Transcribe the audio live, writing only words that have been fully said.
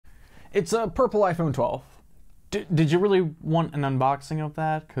It's a purple iPhone 12. Did you really want an unboxing of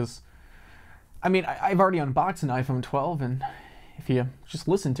that? Because, I mean, I've already unboxed an iPhone 12, and if you just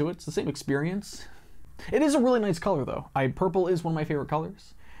listen to it, it's the same experience. It is a really nice color, though. Purple is one of my favorite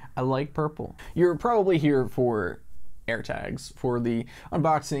colors. I like purple. You're probably here for AirTags, for the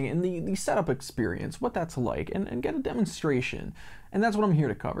unboxing and the setup experience, what that's like, and get a demonstration. And that's what I'm here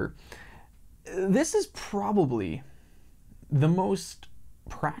to cover. This is probably the most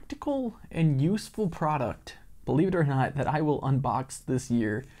practical and useful product, believe it or not, that I will unbox this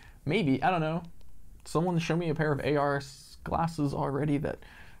year. Maybe, I don't know, someone show me a pair of AR glasses already that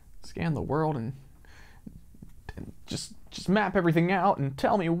scan the world and just map everything out and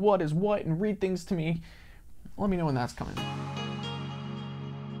tell me what is what and read things to me. Let me know when that's coming.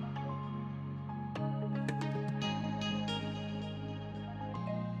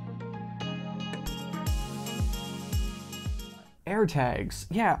 AirTags.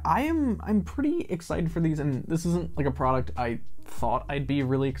 Yeah, I'm pretty excited for these, and this isn't like a product I thought I'd be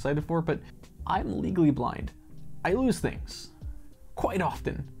really excited for, but I'm legally blind. I lose things quite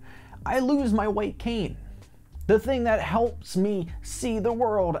often. I lose my white cane, the thing that helps me see the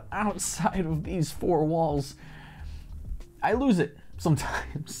world outside of these four walls. I lose it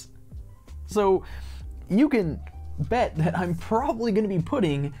sometimes. So you can bet that I'm probably going to be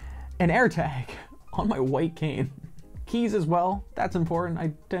putting an AirTag on my white cane. Keys as well, that's important.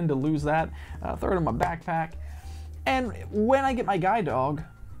 I tend to lose that. Throw it in my backpack. And when I get my guide dog,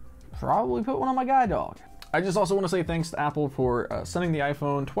 probably put one on my guide dog. I just also want to say thanks to Apple for sending the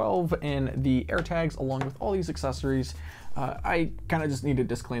iPhone 12 and the AirTags along with all these accessories. I kind of just need to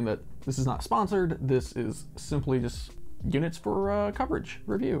disclaim that this is not sponsored. This is simply just units for coverage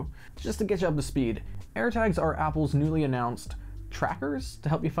review, just to get you up to speed. AirTags are Apple's newly announced trackers to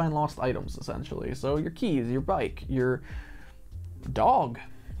help you find lost items, essentially. So your keys, your bike, your dog,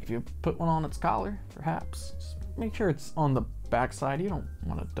 if you put one on its collar, perhaps. Just make sure it's on the backside. You don't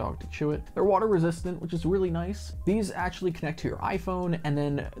want a dog to chew it. They're water resistant, which is really nice. These actually connect to your iPhone, and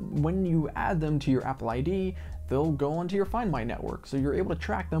then when you add them to your Apple ID, they'll go onto your Find My network, so you're able to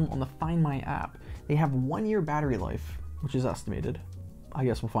track them on the Find My app. They have 1 year battery life, which is estimated. I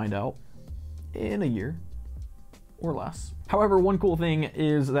guess we'll find out in a year or less. However, one cool thing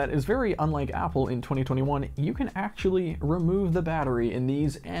is that is very unlike Apple in 2021, you can actually remove the battery in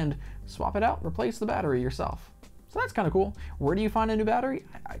these and swap it out, replace the battery yourself. So that's kind of cool. Where do you find a new battery?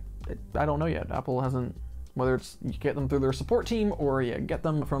 I don't know yet. Apple hasn't, whether it's you get them through their support team or you get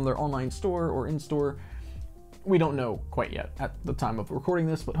them from their online store or in-store, we don't know quite yet at the time of recording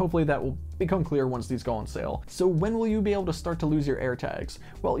this, but hopefully that will become clear once these go on sale. So when will you be able to start to lose your AirTags?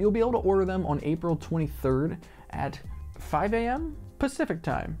 Well, you'll be able to order them on April 23rd at 5 a.m. Pacific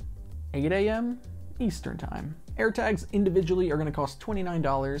time, 8 a.m. Eastern time. AirTags individually are going to cost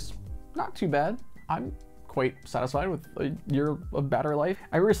 $29. Not too bad. I'm quite satisfied with a year of battery life.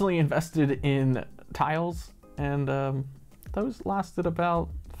 I recently invested in tiles, and those lasted about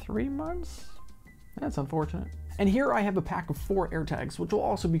 3 months. That's unfortunate. And here I have a pack of 4 AirTags, which will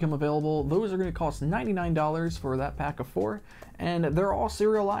also become available. Those are going to cost $99 for that pack of 4, and they're all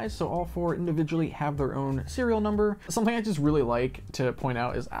serialized, so all 4 individually have their own serial number. Something I just really like to point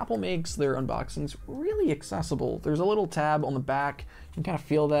out is Apple makes their unboxings really accessible. There's a little tab on the back, you can kind of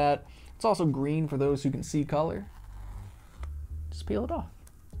feel that. It's also green for those who can see color. Just peel it off.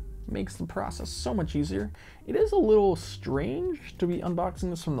 Makes the process so much easier. It is a little strange to be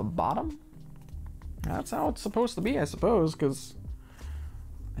unboxing this from the bottom. That's how it's supposed to be, I suppose, because,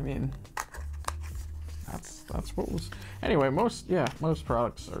 I mean, that's what was... Anyway, most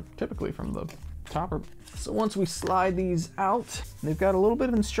products are typically from the top. So once we slide these out, they've got a little bit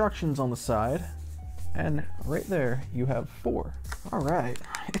of instructions on the side, and right there, you have 4. All right,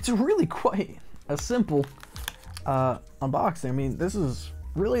 it's really quite a simple unboxing. I mean, this is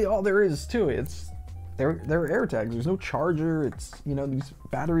really all there is to it. They're AirTags. There's no charger. It's, you know, these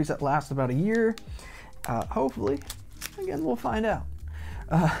batteries that last about a year. Hopefully, again, we'll find out.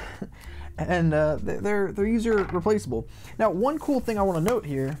 They're user replaceable. Now, one cool thing I want to note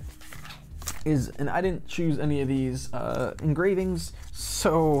here is, and I didn't choose any of these engravings,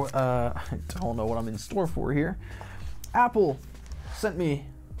 so I don't know what I'm in store for here. Apple sent me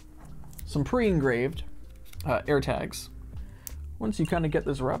some pre-engraved AirTags. Once you kind of get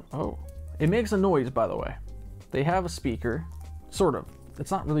this wrap, oh, it makes a noise, by the way. They have a speaker, sort of.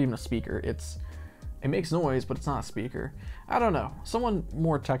 It's not really even a speaker. It makes noise, but it's not a speaker. I don't know. Someone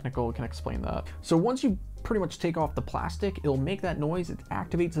more technical can explain that. So once you pretty much take off the plastic, it'll make that noise. It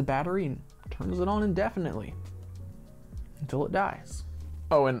activates the battery and turns it on indefinitely until it dies.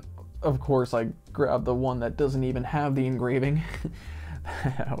 Oh, and of course I grabbed the one that doesn't even have the engraving.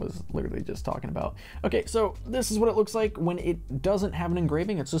 I was literally just talking about. Okay, so this is what it looks like when it doesn't have an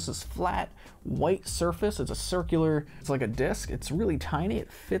engraving. It's just this flat white surface. It's a circular, it's like a disc. It's really tiny.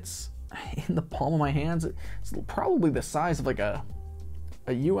 It fits in the palm of my hands. It's probably the size of like a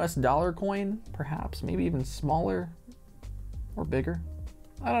US dollar coin, perhaps, maybe even smaller or bigger.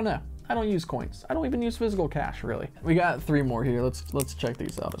 I don't know. I don't use coins. I don't even use physical cash, really. We got 3 more here. Let's check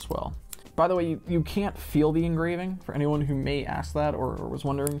these out as well. By the way, you can't feel the engraving, for anyone who may ask that or was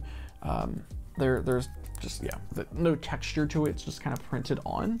wondering. There's just, yeah, no texture to it. It's just kind of printed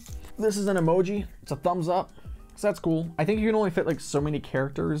on. This is an emoji. It's a thumbs up. So that's cool. I think you can only fit like so many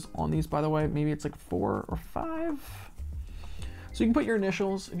characters on these, by the way. Maybe it's like 4 or 5. So you can put your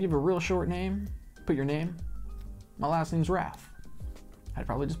initials. If you have a real short name, put your name. My last name's Rath. I'd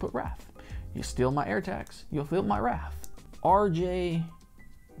probably just put Rath. You steal my AirTags, you'll feel my wrath. RJT.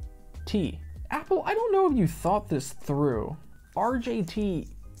 Apple, I don't know if you thought this through. RJT,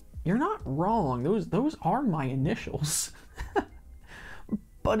 you're not wrong. Those are my initials.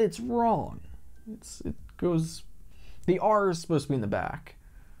 But it's wrong. It goes, the R is supposed to be in the back.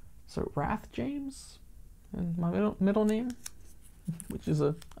 So Rath James, and my middle name, which is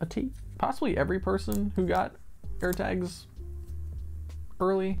a T. Possibly every person who got AirTags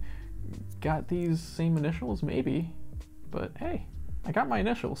early got these same initials, maybe. But hey, I got my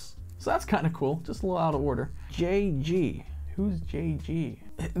initials. So that's kind of cool, just a little out of order. JG, who's JG?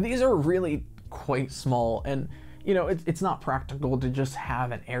 These are really quite small, and you know, it's not practical to just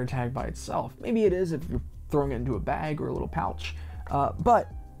have an AirTag by itself. Maybe it is if you're throwing it into a bag or a little pouch, but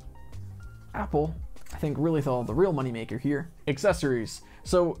Apple, I think, really thought of the real moneymaker here. Accessories.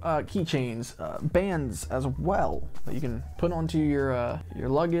 So keychains, bands as well that you can put onto your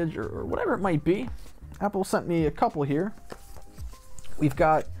luggage or whatever it might be. Apple sent me a couple here. We've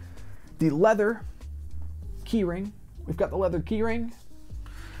got the leather keyring. We've got the leather keyring.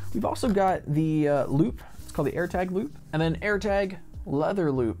 We've also got the loop. It's called the AirTag loop, and then AirTag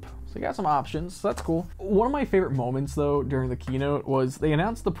leather loop. So you got some options, so that's cool. One of my favorite moments though during the keynote was they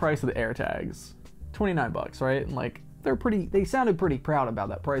announced the price of the AirTags. 29 bucks, right? And like, they sounded pretty proud about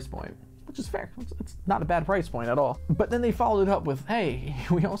that price point, which is fair. It's not a bad price point at all. But then they followed it up with, hey,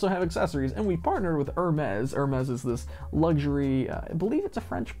 we also have accessories, and we partnered with Hermes. Hermes is this luxury, I believe it's a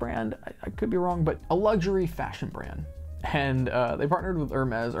French brand, I could be wrong, but a luxury fashion brand. And they partnered with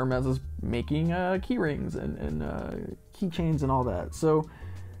Hermes. Hermes is making key rings and keychains and all that. So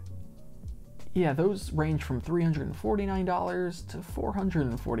yeah, those range from $349 to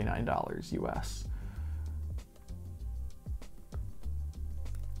 $449 US.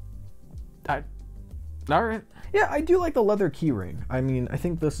 All right. Yeah, I do like the leather keyring. I mean, I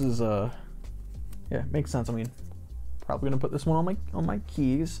think this is yeah, makes sense. I mean, probably gonna put this one on my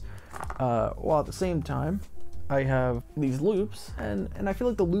keys, while at the same time I have these loops, and I feel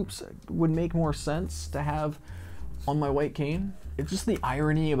like the loops would make more sense to have on my white cane. It's just the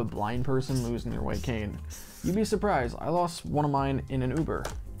irony of a blind person losing their white cane. You'd be surprised. I lost one of mine in an Uber,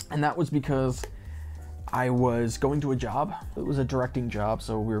 and that was because I was going to a job. It was a directing job,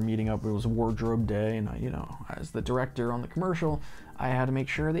 so we were meeting up. It was wardrobe day, and you know, as the director on the commercial, I had to make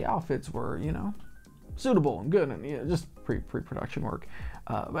sure the outfits were, you know, suitable and good, and you know, just pre-production work.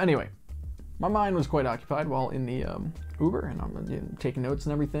 But anyway, my mind was quite occupied while in the Uber, and I'm taking notes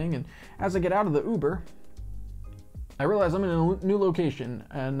and everything. And as I get out of the Uber, I realize I'm in a new location,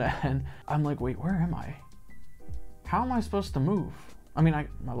 and I'm like, wait, where am I? How am I supposed to move? I mean,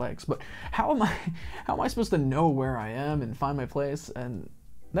 my legs, but how am I supposed to know where I am and find my place? And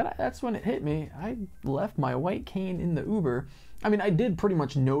that's when it hit me. I left my white cane in the Uber. I mean, I did pretty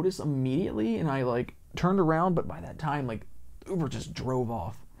much notice immediately, and I like turned around, but by that time, like, Uber just drove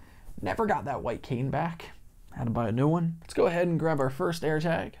off. Never got that white cane back. Had to buy a new one. Let's go ahead and grab our first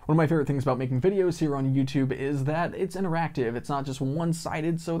AirTag. One of my favorite things about making videos here on YouTube is that it's interactive. It's not just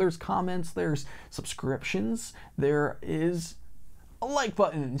one-sided, so there's comments, there's subscriptions, there is a like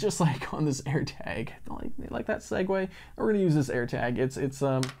button, just like on this AirTag. Like that segue? We're gonna use this AirTag. It's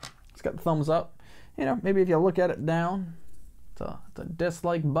got the thumbs up. You know, maybe if you look at it down, it's a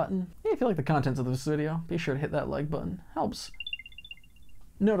dislike button. If you like the contents of this video, be sure to hit that like button. Helps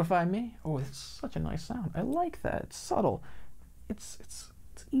notify me. Oh, it's such a nice sound. I like that. It's subtle. It's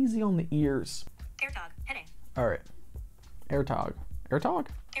easy on the ears. AirTag heading. All right. AirTag. AirTag?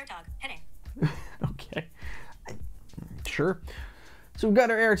 AirTag heading. Okay. Sure. So we've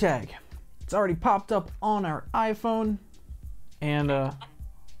got our AirTag. It's already popped up on our iPhone, and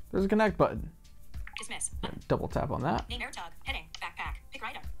there's a connect button. Dismiss. Double tap on that. Name AirTag heading. Backpack. Pick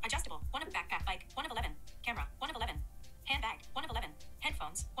item. Adjustable. 1 of backpack. Bike. 1 of 11. Camera. 1 of 11. Handbag. 1 of 11.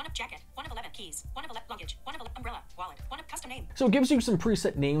 Headphones. 1 of jacket. 1 of 11. set keys. One of luggage. One of umbrella. Wallet. One of custom name. So it gives you some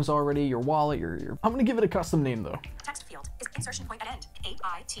preset names already, your wallet, your... I'm gonna give it a custom name though. Text field is insertion point at end.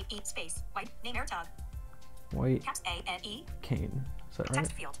 A-I-T-E space. White. Name AirTag. White. Caps A-N-E. Cane. Is that right?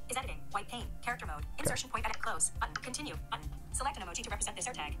 Text field is editing. White pane. Character mode. Insertion point edit. Close. Button. Continue. Button. Select an emoji to represent this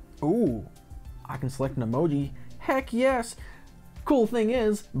AirTag. Ooh, I can select an emoji. Heck yes. Cool thing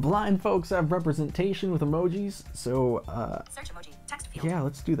is, blind folks have representation with emojis, so Search emoji. Text field. yeah,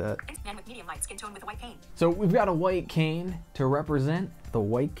 let's do that. Man with medium light skin tone with a white cane. So we've got a white cane to represent the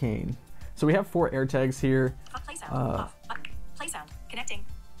white cane. So we have 4 AirTags here. Play sound. Off. Button. Play sound. Connecting.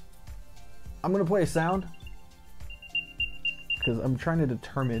 I'm gonna play a sound because I'm trying to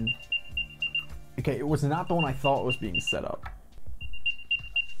determine. Okay, it was not the one I thought was being set up.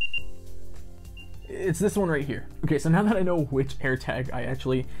 It's this one right here. Okay, so now that I know which AirTag I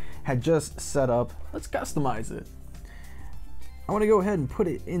actually had just set up, let's customize it. I want to go ahead and put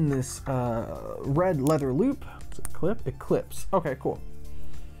it in this red leather loop. It's a clip? It clips. Okay, cool.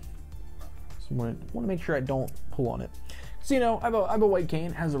 So I want to make sure I don't pull on it. So, you know, I have a white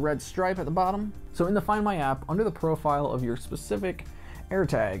cane, has a red stripe at the bottom. So in the Find My app, under the profile of your specific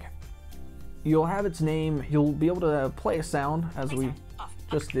AirTag, you'll have its name. You'll be able to play a sound as we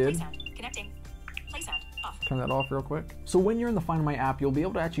just did. Connecting. Play sound. Off. Turn that off real quick. So when you're in the Find My app, you'll be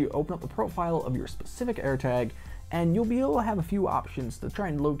able to actually open up the profile of your specific AirTag, and you'll be able to have a few options to try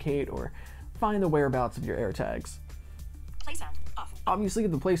and locate or find the whereabouts of your AirTags. Play sound. Off. Obviously,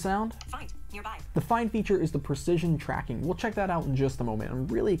 the play sound. Find. Nearby. The find feature is the precision tracking. We'll check that out in just a moment. I'm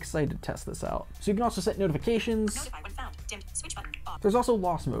really excited to test this out. So you can also set notifications. Notify when found. Dimmed. Switch button. Off. There's also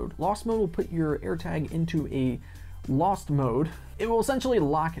lost mode. Lost mode will put your AirTag into a lost mode. It will essentially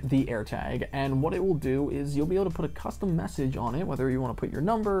lock the AirTag, and what it will do is you'll be able to put a custom message on it, whether you want to put your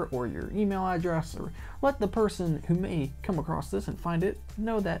number or your email address, or let the person who may come across this and find it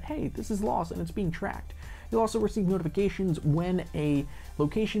know that, hey, this is lost and it's being tracked. You'll also receive notifications when a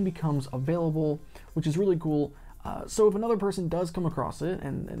location becomes available, which is really cool. So if another person does come across it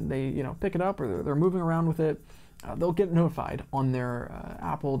and they, you know, pick it up or they're moving around with it, they'll get notified on their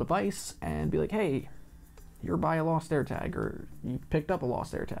Apple device and be like, hey, you're by a lost AirTag, or you picked up a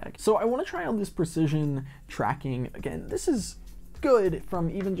lost AirTag. So I want to try out this precision tracking. Again, this is good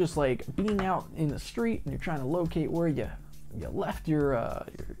from even just like being out in the street and you're trying to locate where you left your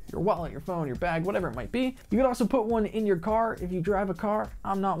wallet, your phone, your bag, whatever it might be. You could also put one in your car if you drive a car.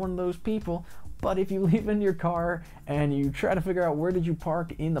 I'm not one of those people, but if you leave in your car and you try to figure out where did you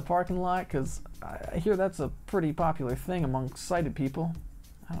park in the parking lot, because I hear that's a pretty popular thing among sighted people.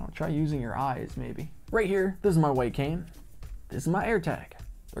 I don't know, try using your eyes maybe. Right here, this is my white cane. This is my AirTag.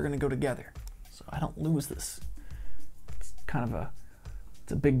 They're gonna go together, so I don't lose this. It's kind of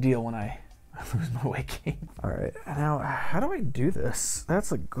it's a big deal when I lose my white cane. All right, now how do I do this?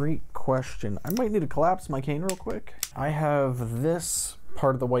 That's a great question. I might need to collapse my cane real quick. I have this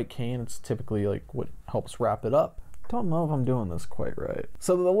part of the white cane. It's typically like what helps wrap it up. Don't know if I'm doing this quite right.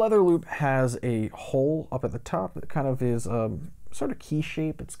 So the leather loop has a hole up at the top that kind of is sort of key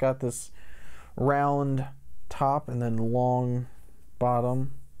shape. It's got this round top and then long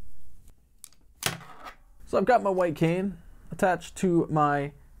bottom. So I've got my white cane attached to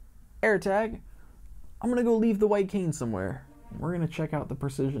my AirTag. I'm gonna go leave the white cane somewhere. We're gonna check out the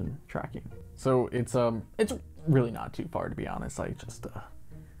precision tracking. So it's really not too far, to be honest. I just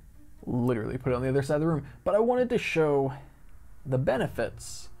literally put it on the other side of the room, but I wanted to show the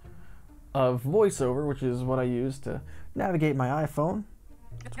benefits of VoiceOver, which is what I use to navigate my iPhone.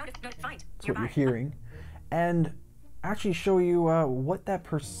 That's what you're hearing, and actually show you what that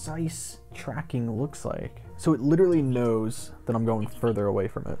precise tracking looks like. So it literally knows that I'm going further away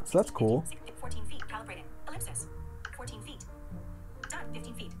from it. So that's cool. 14 feet, calibrating, ellipsis, 14 feet, done,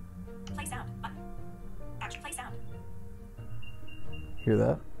 15 feet, play sound, button, action, play sound, Hear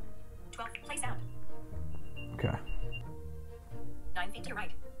that? 12, play sound, Okay. 9 feet to your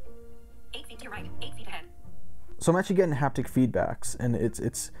right, 8 feet to your right, 8 feet ahead. So I'm actually getting haptic feedbacks, and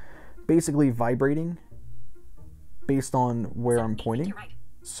it's basically vibrating based on where I'm pointing.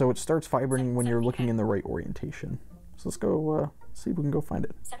 So it starts vibrating when you're looking in the right orientation. So let's go see if we can go find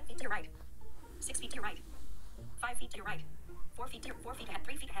it. 7 feet to your right, 6 feet to your right, 5 feet to your right, 4 feet ahead,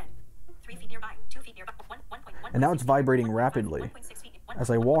 3 feet ahead, 3 feet nearby, 2 feet nearby, 1.1. And now it's vibrating rapidly as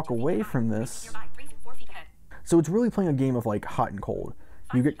I walk away from this. So it's really playing a game of like hot and cold.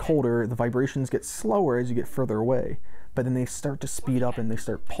 You get colder, the vibrations get slower as you get further away, but then they start to speed up and they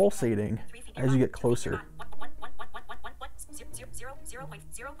start pulsating as you get closer.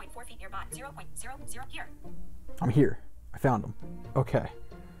 0.4 feet nearby, 0.00 here. I'm here. I found them. Okay.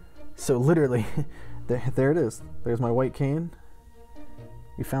 So literally, there it is. There's my white cane.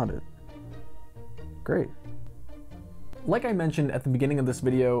 We found it. Great. Like I mentioned at the beginning of this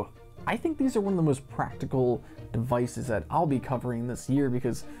video, I think these are one of the most practical devices that I'll be covering this year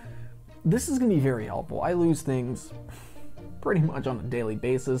because this is going to be very helpful. I lose things pretty much on a daily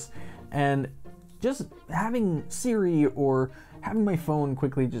basis, and just having Siri or having my phone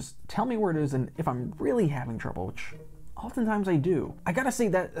quickly just tell me where it is, and if I'm really having trouble, which oftentimes I do, I gotta say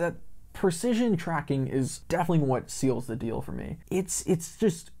that precision tracking is definitely what seals the deal for me. It's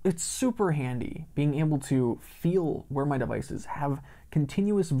super handy being able to feel where my device is, have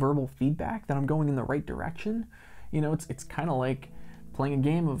continuous verbal feedback that I'm going in the right direction. You know, it's kind of like playing a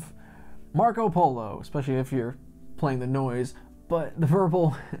game of Marco Polo, especially if you're playing the noise, but the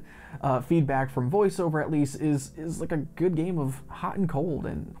verbal feedback from VoiceOver at least is like a good game of hot and cold.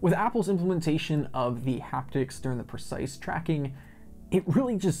 And with Apple's implementation of the haptics during the precise tracking, it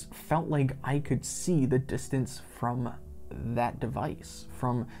really just felt like I could see the distance from that device,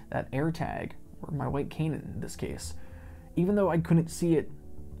 from that AirTag, or my white cane in this case. Even though I couldn't see it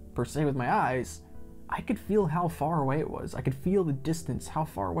per se with my eyes, I could feel how far away it was. I could feel the distance, how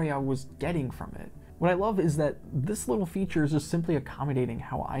far away I was getting from it. What I love is that this little feature is just simply accommodating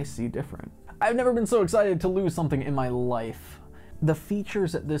how I see different. I've never been so excited to lose something in my life. The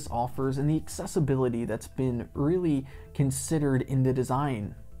features that this offers and the accessibility that's been really considered in the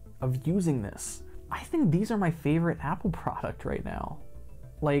design of using this, I think these are my favorite Apple product right now.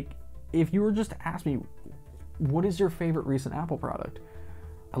 Like, if you were just to ask me, what is your favorite recent Apple product?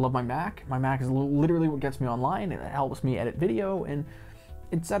 I love my Mac. My Mac is literally what gets me online. It helps me edit video and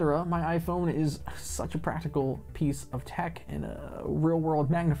etc. My iPhone is such a practical piece of tech and a real-world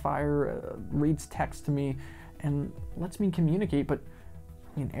magnifier, reads text to me and lets me communicate. But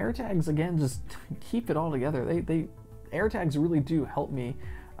I mean, AirTags, again, just keep it all together. AirTags really do help me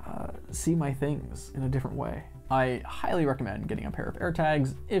see my things in a different way. I highly recommend getting a pair of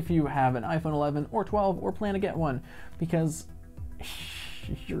AirTags if you have an iPhone 11 or 12 or plan to get one, because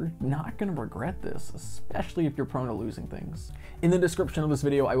you're not going to regret this, especially if you're prone to losing things. In the description of this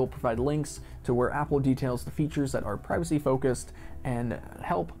video, I will provide links to where Apple details the features that are privacy focused and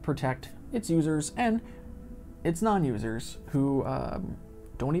help protect its users and its non-users who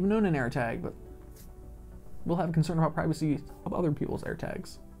don't even own an AirTag, but will have concern about privacy of other people's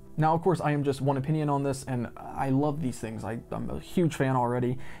AirTags. Now, of course, I am just one opinion on this, and I love these things. I'm a huge fan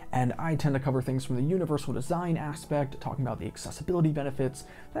already, and I tend to cover things from the universal design aspect, talking about the accessibility benefits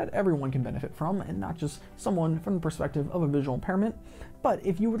that everyone can benefit from, and not just someone from the perspective of a visual impairment. But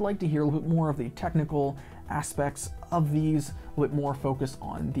if you would like to hear a little bit more of the technical aspects of these, a little bit more focused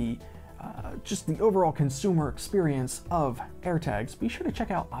on the just the overall consumer experience of AirTags, be sure to check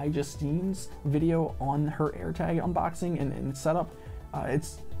out iJustine's video on her AirTag unboxing and setup.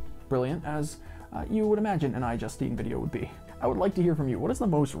 It's brilliant, as you would imagine an iJustine video would be. I would like to hear from you. What is the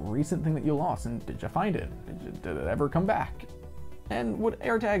most recent thing that you lost, and did you find it? Did it ever come back? And would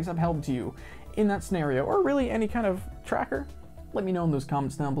AirTags have helped you in that scenario, or really any kind of tracker? Let me know in those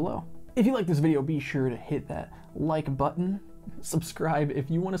comments down below. If you like this video, be sure to hit that like button, subscribe if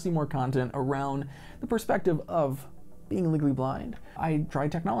you want to see more content around the perspective of being legally blind. I try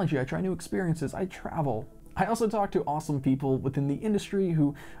technology, I try new experiences, I travel. I also talk to awesome people within the industry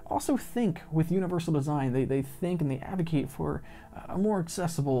who also think with universal design. They think and they advocate for a more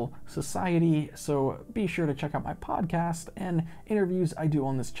accessible society, so be sure to check out my podcast and interviews I do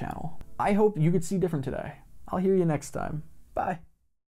on this channel. I hope you could see different today. I'll hear you next time. Bye.